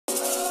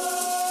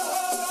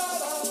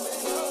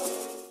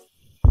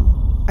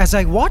as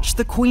I watched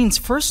the queen's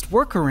first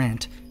worker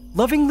ant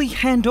lovingly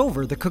hand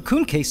over the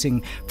cocoon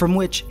casing from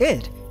which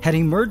it had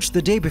emerged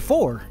the day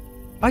before.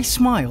 I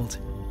smiled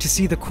to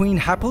see the queen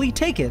happily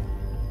take it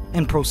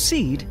and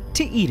proceed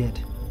to eat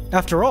it.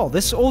 After all,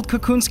 this old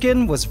cocoon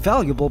skin was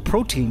valuable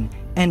protein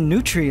and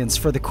nutrients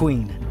for the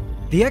queen.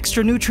 The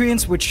extra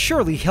nutrients would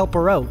surely help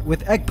her out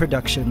with egg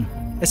production,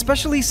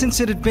 especially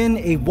since it had been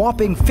a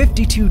whopping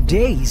 52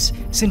 days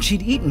since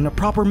she'd eaten a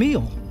proper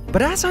meal.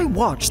 But as I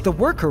watched the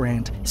worker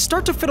ant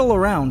start to fiddle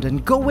around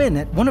and go in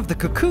at one of the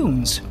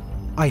cocoons,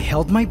 I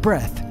held my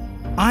breath.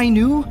 I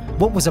knew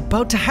what was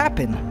about to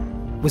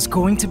happen was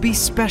going to be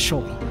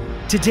special.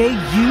 Today,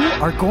 you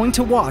are going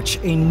to watch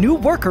a new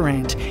worker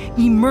ant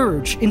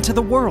emerge into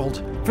the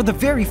world for the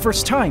very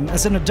first time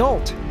as an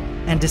adult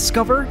and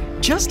discover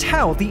just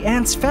how the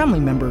ant's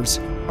family members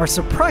are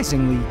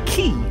surprisingly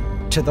key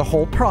to the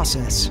whole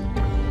process.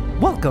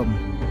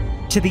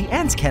 Welcome to the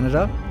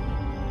AntsCanada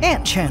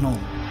Ant Channel.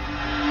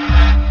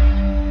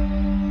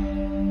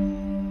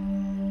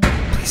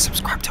 Please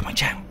subscribe to my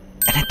channel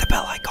and hit the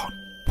bell icon.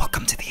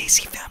 Welcome to the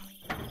AC family.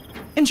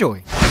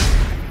 Enjoy.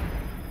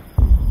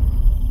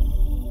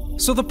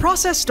 So the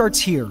process starts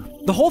here.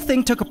 The whole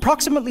thing took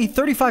approximately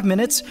 35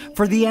 minutes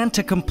for the ant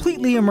to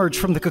completely emerge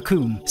from the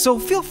cocoon, so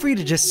feel free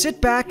to just sit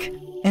back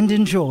and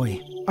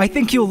enjoy. I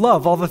think you'll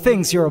love all the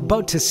things you're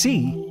about to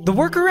see. The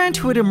worker ant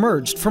who had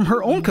emerged from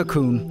her own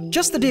cocoon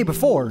just the day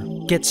before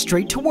gets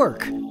straight to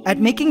work at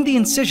making the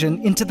incision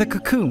into the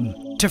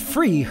cocoon to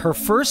free her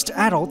first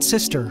adult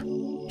sister.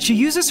 She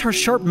uses her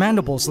sharp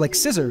mandibles like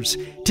scissors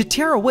to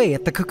tear away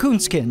at the cocoon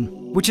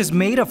skin, which is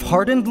made of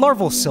hardened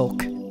larval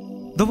silk.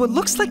 Though it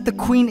looks like the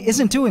queen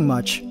isn't doing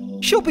much,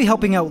 she'll be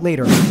helping out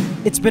later.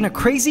 It's been a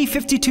crazy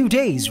 52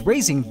 days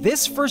raising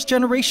this first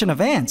generation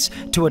of ants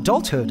to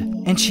adulthood,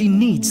 and she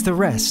needs the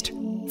rest.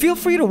 Feel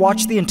free to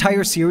watch the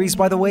entire series,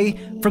 by the way,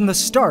 from the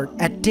start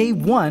at day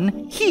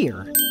 1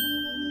 here.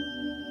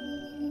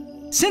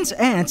 Since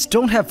ants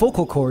don't have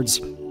vocal cords,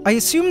 I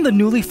assume the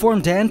newly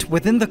formed ant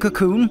within the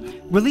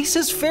cocoon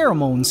releases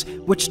pheromones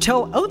which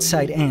tell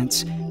outside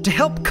ants to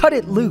help cut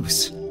it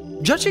loose.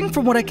 Judging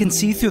from what I can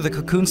see through the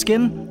cocoon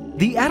skin,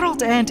 the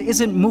adult ant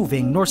isn't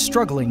moving nor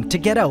struggling to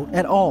get out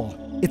at all.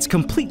 It's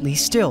completely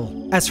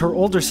still, as her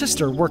older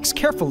sister works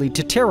carefully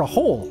to tear a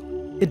hole.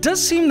 It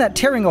does seem that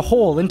tearing a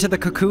hole into the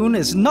cocoon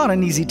is not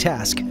an easy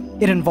task.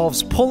 It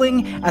involves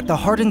pulling at the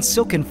hardened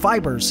silken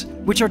fibers,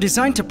 which are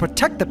designed to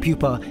protect the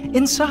pupa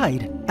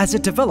inside as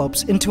it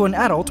develops into an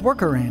adult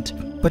worker ant.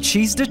 But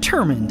she's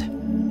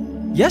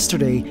determined.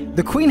 Yesterday,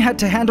 the queen had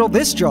to handle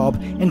this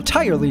job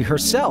entirely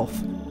herself.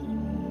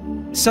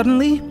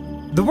 Suddenly,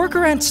 the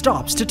worker ant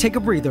stops to take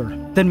a breather,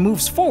 then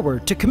moves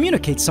forward to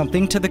communicate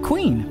something to the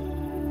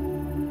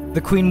queen.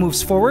 The queen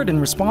moves forward in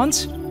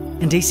response,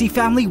 and AC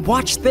family,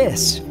 watch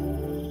this.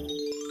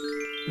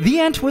 The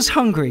ant was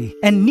hungry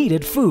and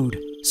needed food,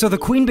 so the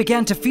queen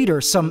began to feed her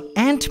some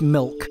ant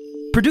milk,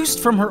 produced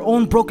from her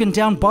own broken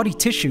down body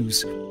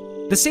tissues.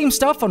 The same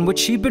stuff on which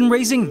she'd been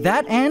raising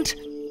that ant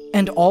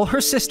and all her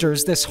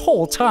sisters this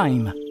whole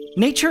time.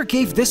 Nature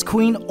gave this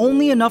queen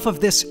only enough of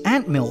this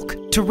ant milk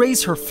to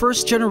raise her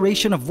first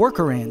generation of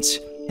worker ants,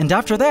 and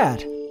after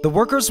that, the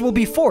workers will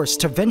be forced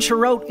to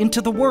venture out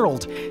into the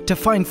world to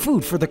find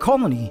food for the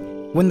colony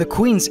when the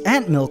queen's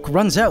ant milk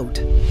runs out.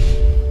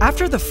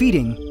 After the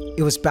feeding,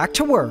 it was back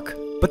to work,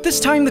 but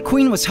this time the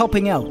queen was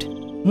helping out.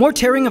 More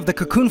tearing of the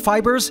cocoon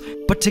fibers,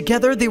 but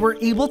together they were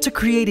able to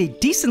create a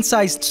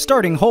decent-sized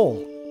starting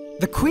hole.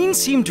 The queen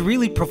seemed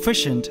really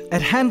proficient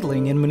at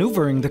handling and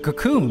maneuvering the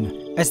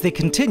cocoon as they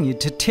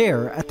continued to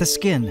tear at the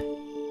skin.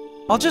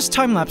 I'll just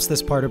time-lapse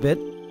this part a bit,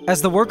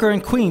 as the worker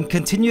and queen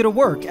continue to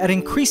work at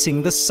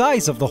increasing the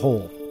size of the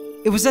hole.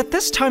 It was at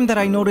this time that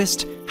I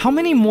noticed how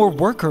many more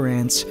worker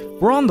ants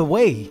were on the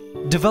way,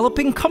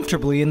 developing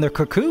comfortably in their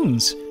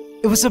cocoons.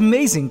 It was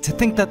amazing to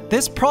think that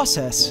this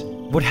process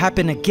would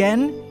happen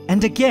again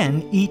and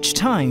again each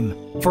time,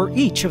 for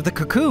each of the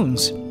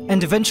cocoons.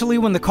 And eventually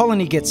when the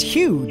colony gets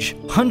huge,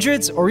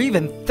 hundreds or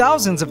even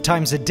thousands of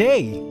times a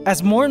day,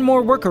 as more and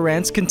more worker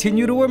ants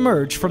continue to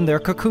emerge from their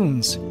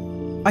cocoons.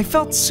 I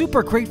felt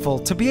super grateful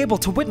to be able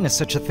to witness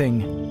such a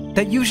thing,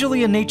 that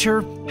usually in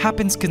nature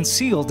happens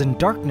concealed in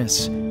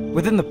darkness,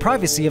 within the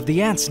privacy of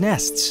the ants'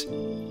 nests.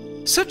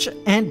 Such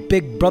ant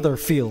big brother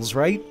feels,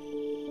 right?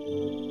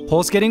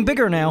 Hole's getting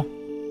bigger now.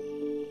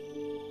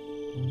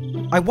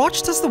 I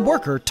watched as the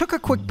worker took a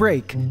quick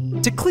break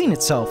to clean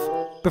itself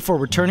before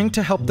returning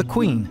to help the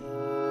queen.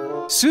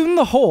 Soon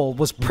the hole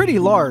was pretty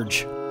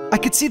large. I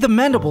could see the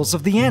mandibles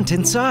of the ant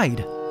inside.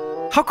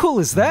 How cool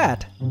is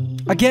that?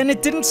 Again,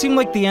 it didn't seem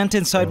like the ant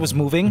inside was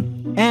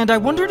moving, and I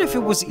wondered if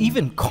it was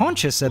even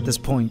conscious at this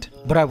point,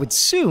 but I would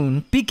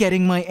soon be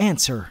getting my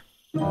answer.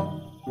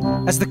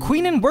 As the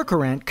queen and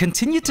worker ant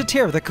continued to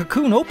tear the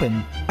cocoon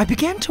open, I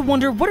began to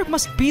wonder what it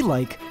must be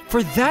like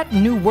for that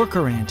new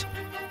worker ant.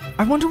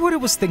 I wonder what it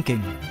was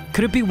thinking.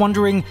 Could it be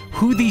wondering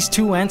who these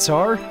two ants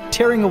are,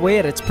 tearing away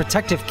at its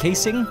protective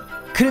casing?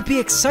 Could it be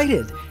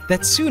excited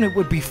that soon it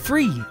would be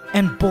free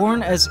and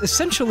born as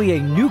essentially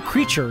a new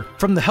creature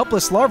from the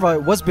helpless larva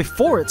it was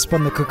before it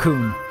spun the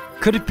cocoon?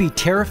 Could it be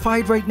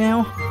terrified right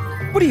now?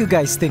 What do you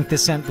guys think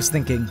this ant was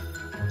thinking?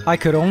 I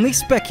could only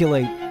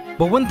speculate,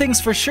 but one thing's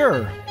for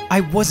sure.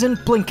 I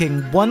wasn't blinking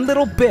one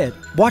little bit,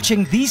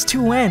 watching these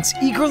two ants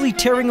eagerly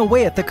tearing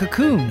away at the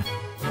cocoon.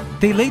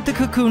 They laid the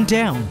cocoon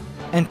down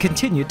and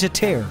continued to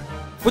tear.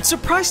 What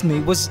surprised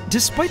me was,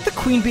 despite the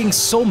queen being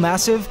so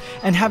massive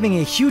and having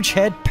a huge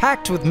head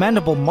packed with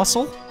mandible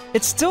muscle,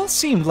 it still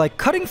seemed like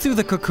cutting through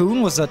the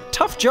cocoon was a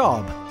tough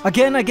job.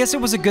 Again, I guess it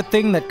was a good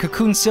thing that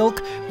cocoon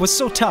silk was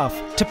so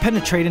tough to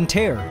penetrate and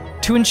tear,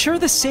 to ensure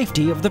the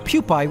safety of the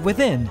pupae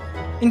within,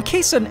 in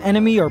case an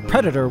enemy or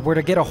predator were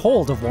to get a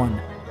hold of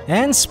one.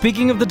 And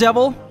speaking of the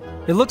devil,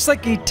 it looks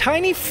like a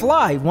tiny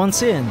fly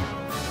wants in.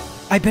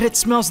 I bet it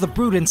smells the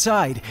brood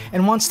inside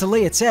and wants to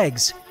lay its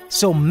eggs,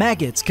 so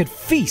maggots could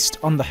feast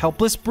on the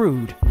helpless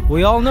brood.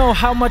 We all know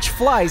how much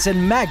flies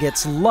and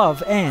maggots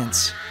love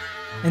ants.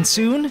 And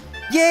soon,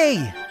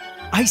 yay!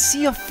 I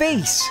see a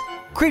face!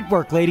 Great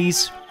work,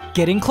 ladies.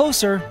 Getting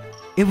closer.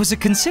 It was a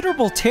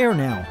considerable tear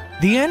now.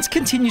 The ants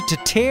continued to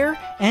tear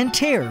and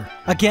tear.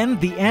 Again,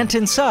 the ant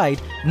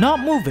inside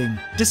not moving,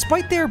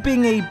 despite there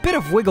being a bit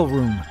of wiggle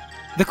room.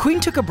 The queen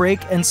took a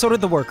break and so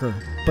did the worker,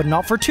 but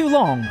not for too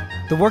long.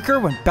 The worker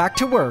went back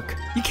to work.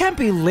 You can't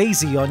be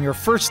lazy on your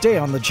first day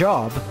on the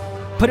job.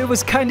 But it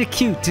was kinda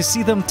cute to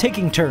see them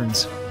taking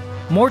turns.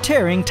 More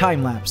tearing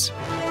time-lapse.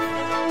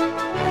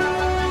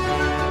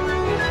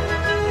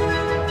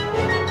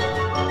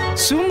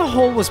 Soon the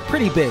hole was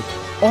pretty big,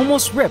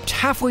 almost ripped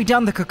halfway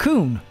down the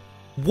cocoon.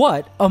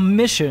 What a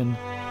mission!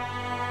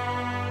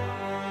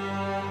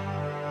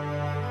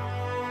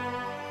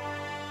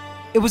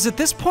 It was at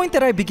this point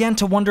that I began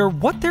to wonder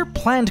what their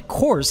planned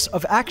course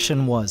of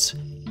action was.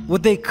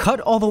 Would they cut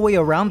all the way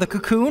around the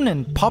cocoon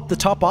and pop the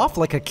top off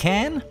like a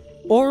can?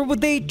 Or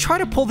would they try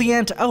to pull the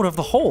ant out of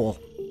the hole?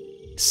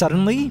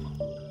 Suddenly,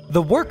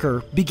 the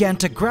worker began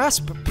to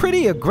grasp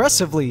pretty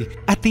aggressively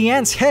at the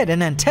ant's head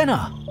and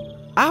antenna.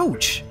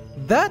 Ouch!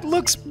 That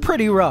looks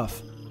pretty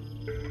rough.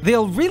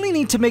 They'll really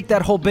need to make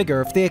that hole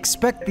bigger if they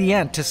expect the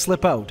ant to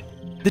slip out.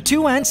 The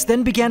two ants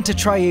then began to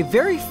try a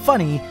very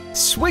funny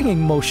swinging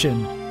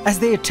motion as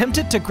they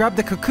attempted to grab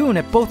the cocoon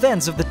at both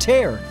ends of the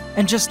tear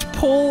and just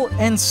pull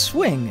and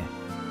swing.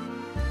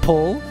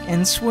 Pull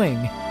and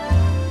swing.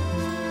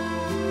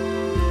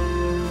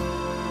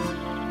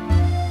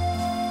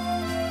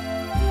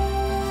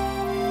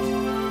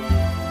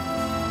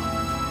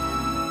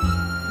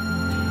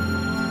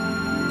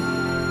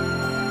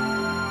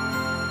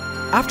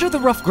 After the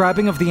rough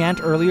grabbing of the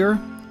ant earlier,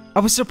 I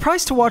was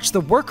surprised to watch the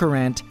worker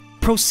ant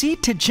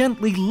proceed to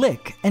gently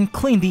lick and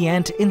clean the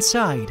ant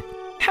inside.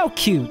 How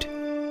cute!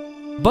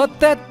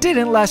 But that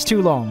didn't last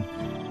too long.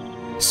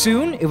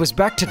 Soon, it was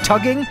back to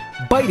tugging,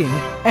 biting,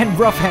 and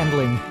rough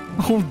handling.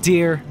 Oh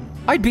dear,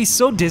 I'd be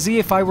so dizzy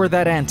if I were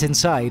that ant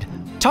inside.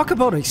 Talk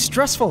about a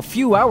stressful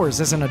few hours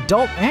as an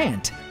adult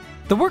ant.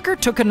 The worker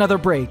took another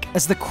break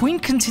as the queen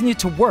continued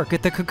to work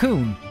at the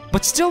cocoon.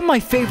 But still my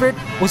favorite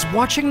was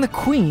watching the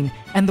queen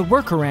and the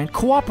worker ant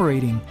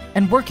cooperating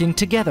and working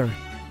together.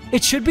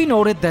 It should be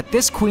noted that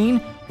this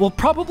queen will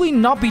probably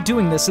not be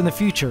doing this in the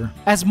future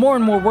as more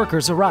and more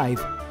workers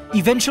arrive.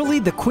 Eventually,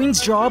 the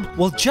queen's job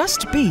will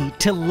just be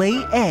to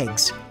lay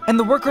eggs, and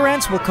the worker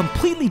ants will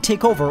completely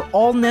take over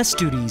all nest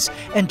duties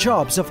and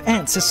jobs of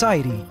ant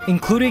society,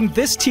 including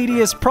this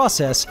tedious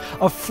process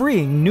of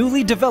freeing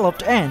newly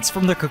developed ants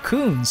from their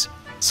cocoons.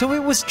 So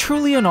it was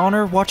truly an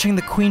honor watching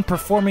the queen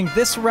performing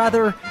this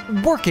rather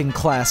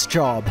working-class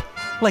job,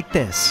 like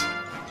this.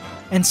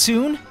 And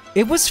soon,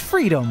 it was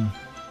freedom.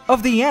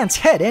 Of the ant's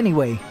head,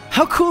 anyway.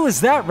 How cool is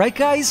that, right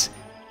guys?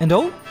 And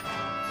oh,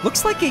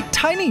 looks like a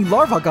tiny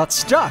larva got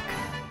stuck.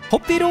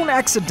 Hope they don't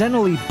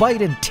accidentally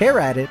bite and tear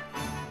at it.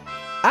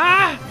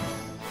 Ah!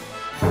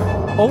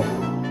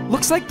 Oh,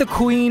 looks like the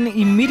queen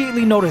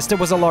immediately noticed it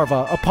was a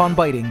larva upon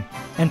biting,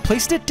 and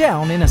placed it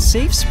down in a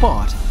safe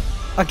spot.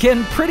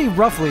 Again, pretty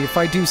roughly if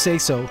I do say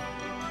so.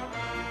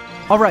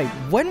 Alright,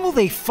 when will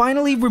they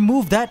finally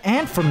remove that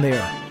ant from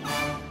there?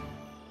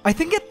 I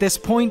think at this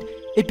point,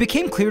 it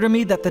became clear to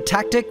me that the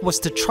tactic was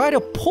to try to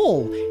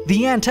pull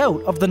the ant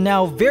out of the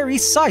now very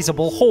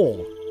sizable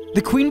hole.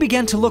 The queen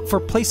began to look for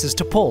places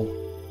to pull.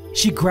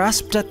 She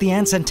grasped at the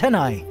ant's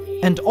antennae,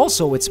 and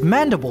also its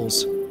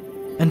mandibles.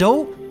 And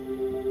oh,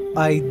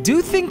 I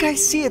do think I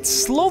see it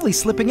slowly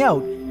slipping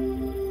out.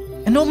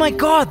 And oh my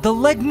god, the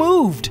leg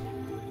moved!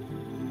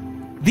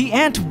 The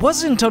ant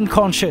wasn't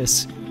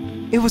unconscious.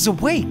 It was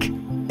awake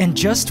and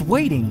just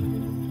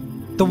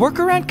waiting. The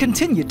worker ant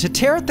continued to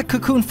tear at the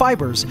cocoon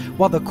fibers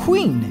while the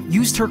queen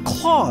used her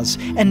claws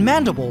and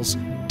mandibles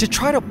to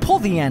try to pull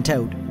the ant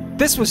out.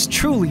 This was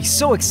truly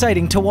so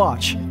exciting to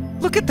watch.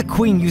 Look at the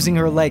queen using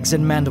her legs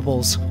and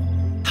mandibles.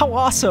 How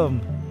awesome!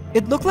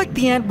 It looked like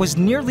the ant was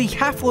nearly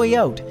halfway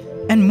out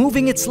and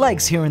moving its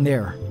legs here and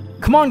there.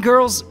 Come on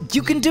girls,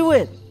 you can do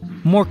it!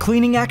 More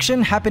cleaning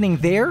action happening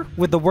there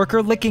with the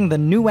worker licking the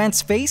new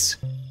ant's face?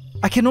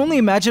 I can only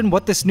imagine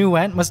what this new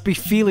ant must be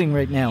feeling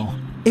right now.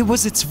 It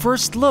was its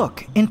first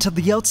look into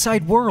the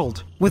outside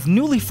world, with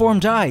newly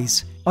formed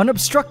eyes,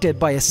 unobstructed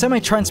by a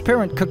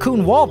semi-transparent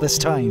cocoon wall this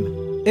time.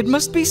 It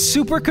must be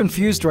super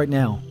confused right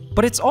now,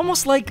 but it's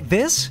almost like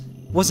this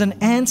was an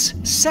ant's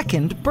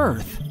second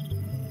birth.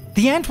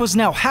 The ant was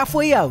now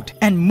halfway out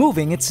and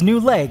moving its new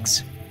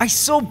legs. I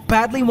so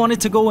badly wanted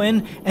to go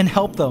in and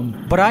help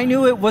them, but I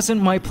knew it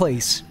wasn't my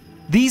place.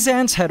 These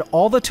ants had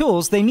all the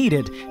tools they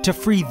needed to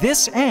free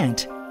this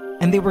ant,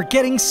 and they were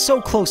getting so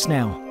close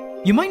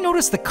now. You might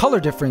notice the color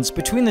difference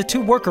between the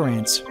two worker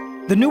ants.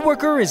 The new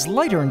worker is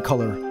lighter in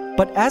color,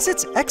 but as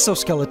its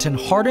exoskeleton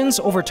hardens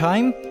over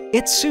time,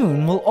 it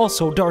soon will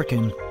also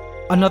darken.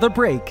 Another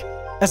break,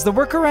 as the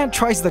worker ant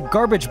tries the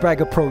garbage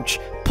bag approach,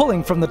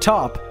 pulling from the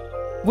top,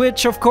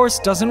 which of course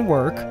doesn't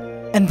work.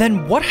 And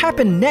then what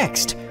happened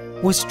next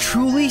was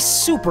truly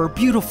super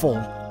beautiful.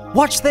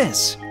 Watch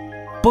this.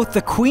 Both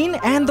the queen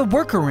and the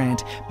worker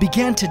ant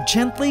began to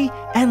gently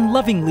and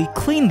lovingly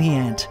clean the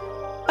ant.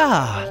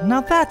 Ah,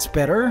 now that's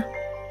better.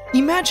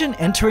 Imagine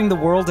entering the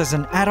world as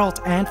an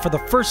adult ant for the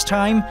first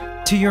time,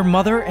 to your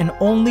mother and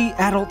only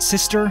adult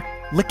sister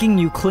licking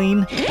you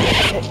clean.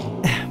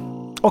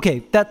 Okay,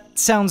 that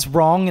sounds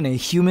wrong in a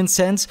human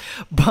sense,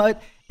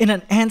 but in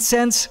an ant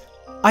sense,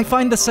 I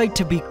find the sight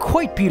to be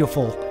quite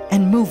beautiful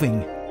and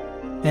moving.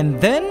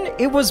 And then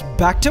it was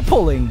back to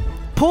pulling.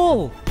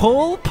 Pull,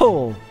 pull,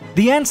 pull.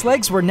 The ant's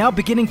legs were now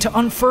beginning to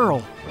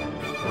unfurl.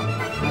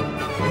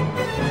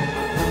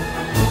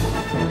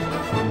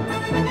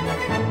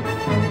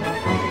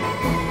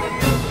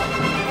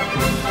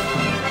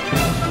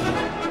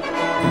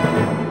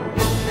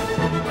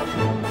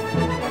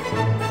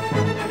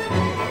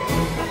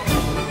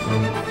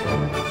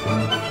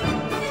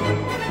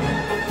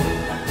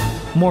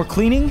 More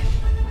cleaning,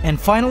 and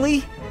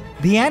finally,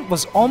 the ant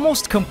was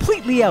almost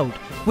completely out,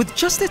 with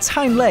just its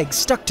hind legs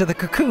stuck to the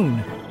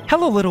cocoon.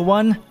 Hello, little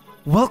one.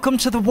 Welcome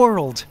to the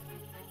world.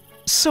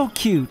 So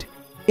cute.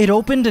 It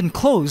opened and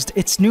closed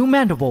its new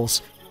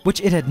mandibles,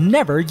 which it had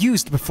never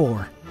used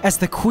before. As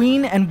the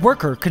queen and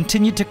worker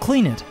continued to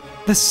clean it,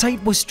 the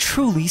sight was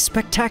truly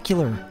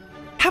spectacular.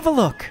 Have a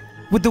look.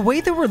 With the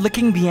way they were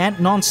licking the ant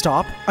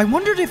non-stop, I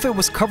wondered if it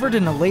was covered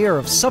in a layer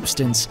of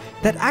substance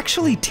that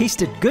actually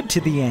tasted good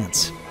to the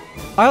ants.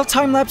 I'll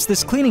time-lapse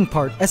this cleaning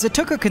part as it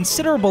took a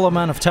considerable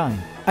amount of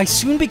time. I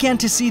soon began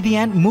to see the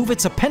ant move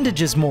its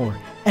appendages more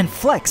and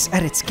flex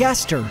at its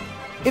gaster.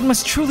 It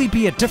must truly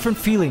be a different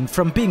feeling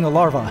from being a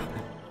larva.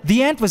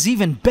 The ant was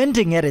even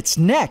bending at its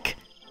neck.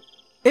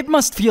 It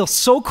must feel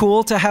so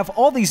cool to have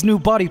all these new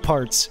body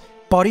parts.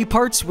 Body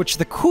parts which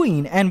the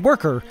queen and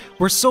worker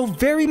were so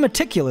very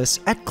meticulous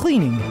at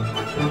cleaning.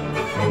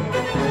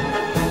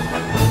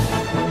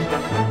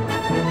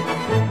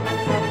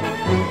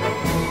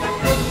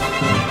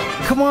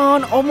 Come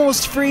on,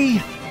 almost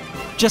free.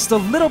 Just a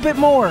little bit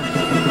more.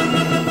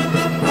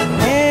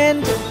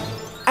 And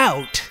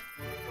out.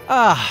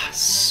 Ah,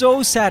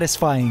 so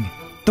satisfying.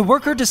 The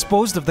worker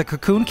disposed of the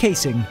cocoon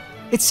casing.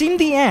 It seemed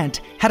the ant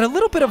had a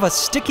little bit of a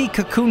sticky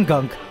cocoon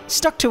gunk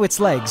stuck to its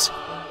legs,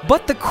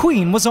 but the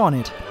queen was on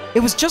it. It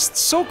was just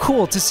so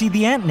cool to see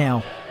the ant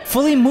now,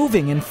 fully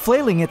moving and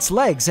flailing its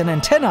legs and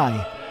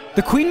antennae.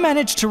 The queen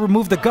managed to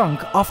remove the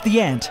gunk off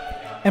the ant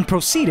and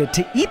proceeded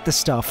to eat the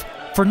stuff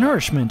for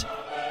nourishment,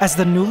 as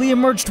the newly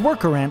emerged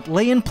worker ant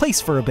lay in place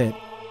for a bit,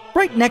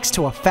 right next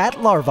to a fat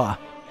larva,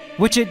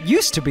 which it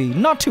used to be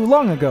not too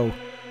long ago.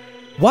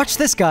 Watch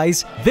this,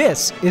 guys.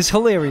 This is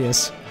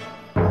hilarious.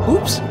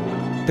 Oops.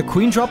 The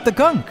queen dropped the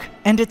gunk,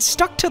 and it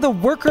stuck to the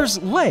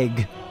worker's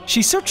leg.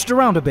 She searched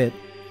around a bit.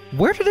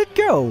 Where did it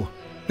go?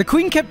 The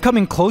queen kept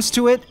coming close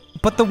to it,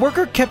 but the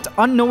worker kept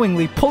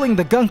unknowingly pulling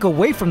the gunk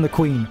away from the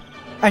queen,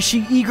 as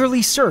she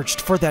eagerly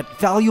searched for that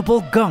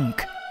valuable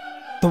gunk.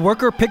 The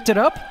worker picked it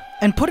up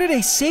and put it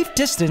a safe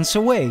distance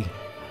away.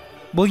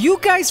 Will you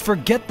guys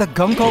forget the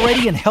gunk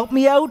already and help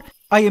me out?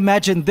 I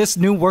imagine this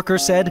new worker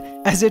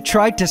said as it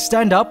tried to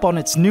stand up on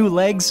its new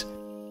legs.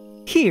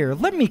 Here,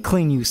 let me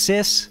clean you,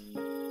 sis.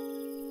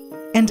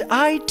 And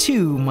I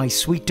too, my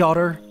sweet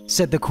daughter,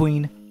 said the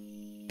queen.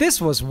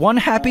 This was one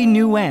happy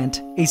new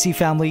ant, AC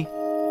family.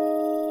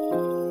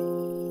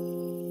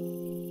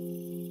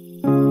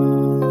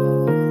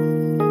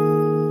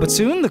 But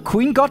soon the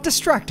queen got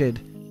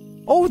distracted.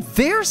 Oh,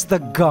 there's the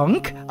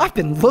gunk! I've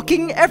been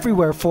looking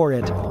everywhere for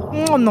it.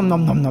 Nom nom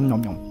nom nom nom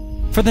nom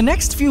nom. For the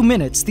next few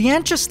minutes, the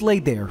ant just lay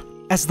there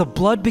as the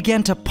blood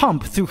began to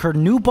pump through her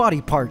new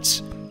body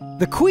parts.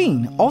 The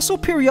queen also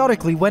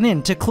periodically went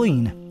in to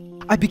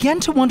clean. I began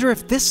to wonder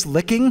if this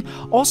licking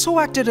also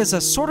acted as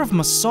a sort of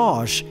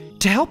massage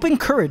to help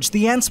encourage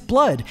the ant's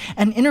blood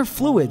and inner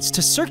fluids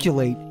to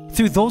circulate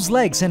through those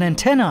legs and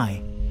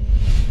antennae.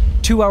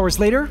 2 hours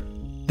later,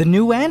 the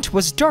new ant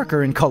was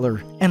darker in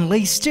color and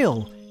lay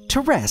still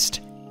to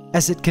rest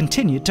as it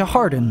continued to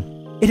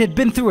harden. It had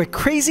been through a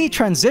crazy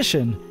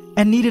transition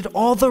and needed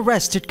all the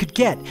rest it could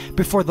get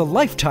before the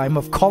lifetime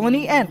of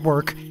colony ant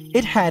work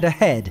it had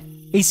ahead.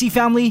 AC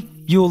family,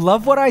 you'll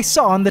love what I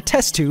saw in the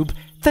test tube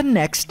the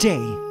next day.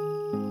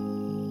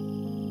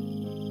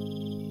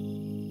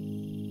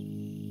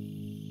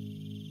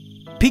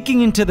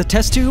 Peeking into the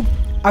test tube,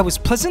 I was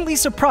pleasantly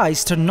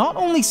surprised to not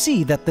only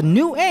see that the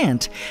new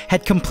ant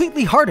had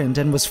completely hardened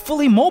and was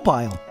fully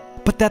mobile,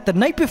 but that the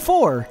night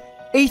before,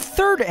 a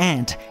third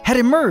ant had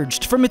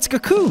emerged from its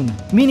cocoon,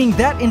 meaning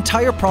that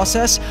entire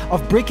process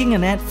of breaking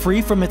an ant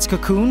free from its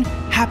cocoon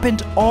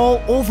happened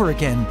all over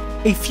again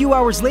a few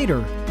hours later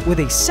with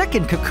a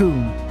second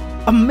cocoon.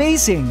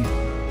 Amazing!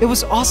 It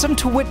was awesome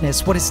to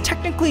witness what is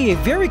technically a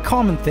very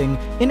common thing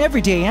in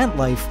everyday ant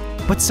life,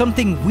 but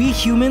something we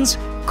humans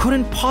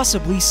couldn't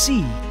possibly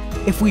see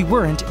if we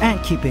weren't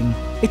ant keeping.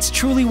 It's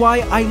truly why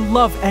I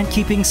love ant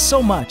keeping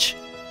so much.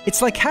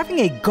 It's like having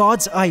a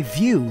god's eye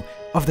view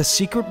of the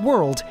secret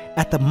world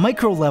at the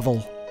micro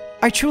level.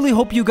 I truly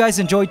hope you guys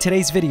enjoyed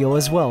today's video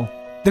as well.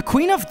 The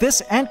queen of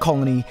this ant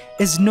colony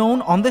is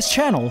known on this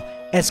channel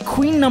as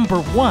Queen number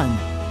 1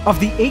 of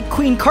the 8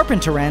 queen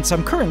carpenter ants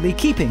I'm currently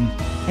keeping.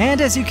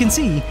 And as you can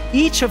see,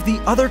 each of the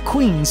other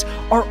queens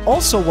are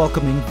also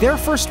welcoming their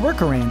first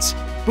worker ants,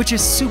 which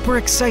is super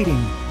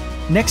exciting.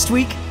 Next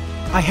week,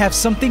 I have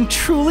something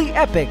truly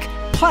epic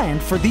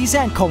planned for these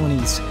ant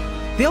colonies.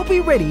 They'll be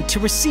ready to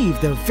receive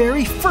their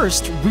very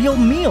first real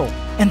meal,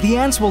 and the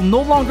ants will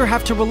no longer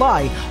have to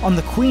rely on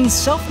the queen's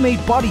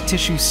self-made body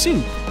tissue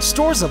soup,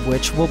 stores of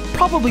which will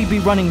probably be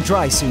running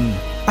dry soon.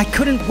 I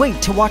couldn't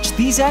wait to watch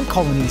these ant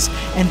colonies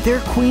and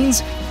their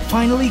queens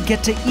finally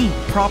get to eat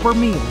proper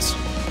meals.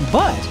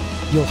 But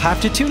you'll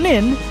have to tune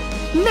in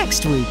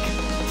next week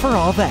for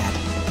all that.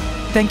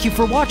 Thank you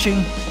for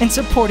watching and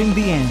supporting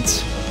the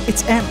ants.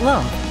 It's Ant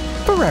Love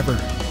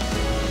forever.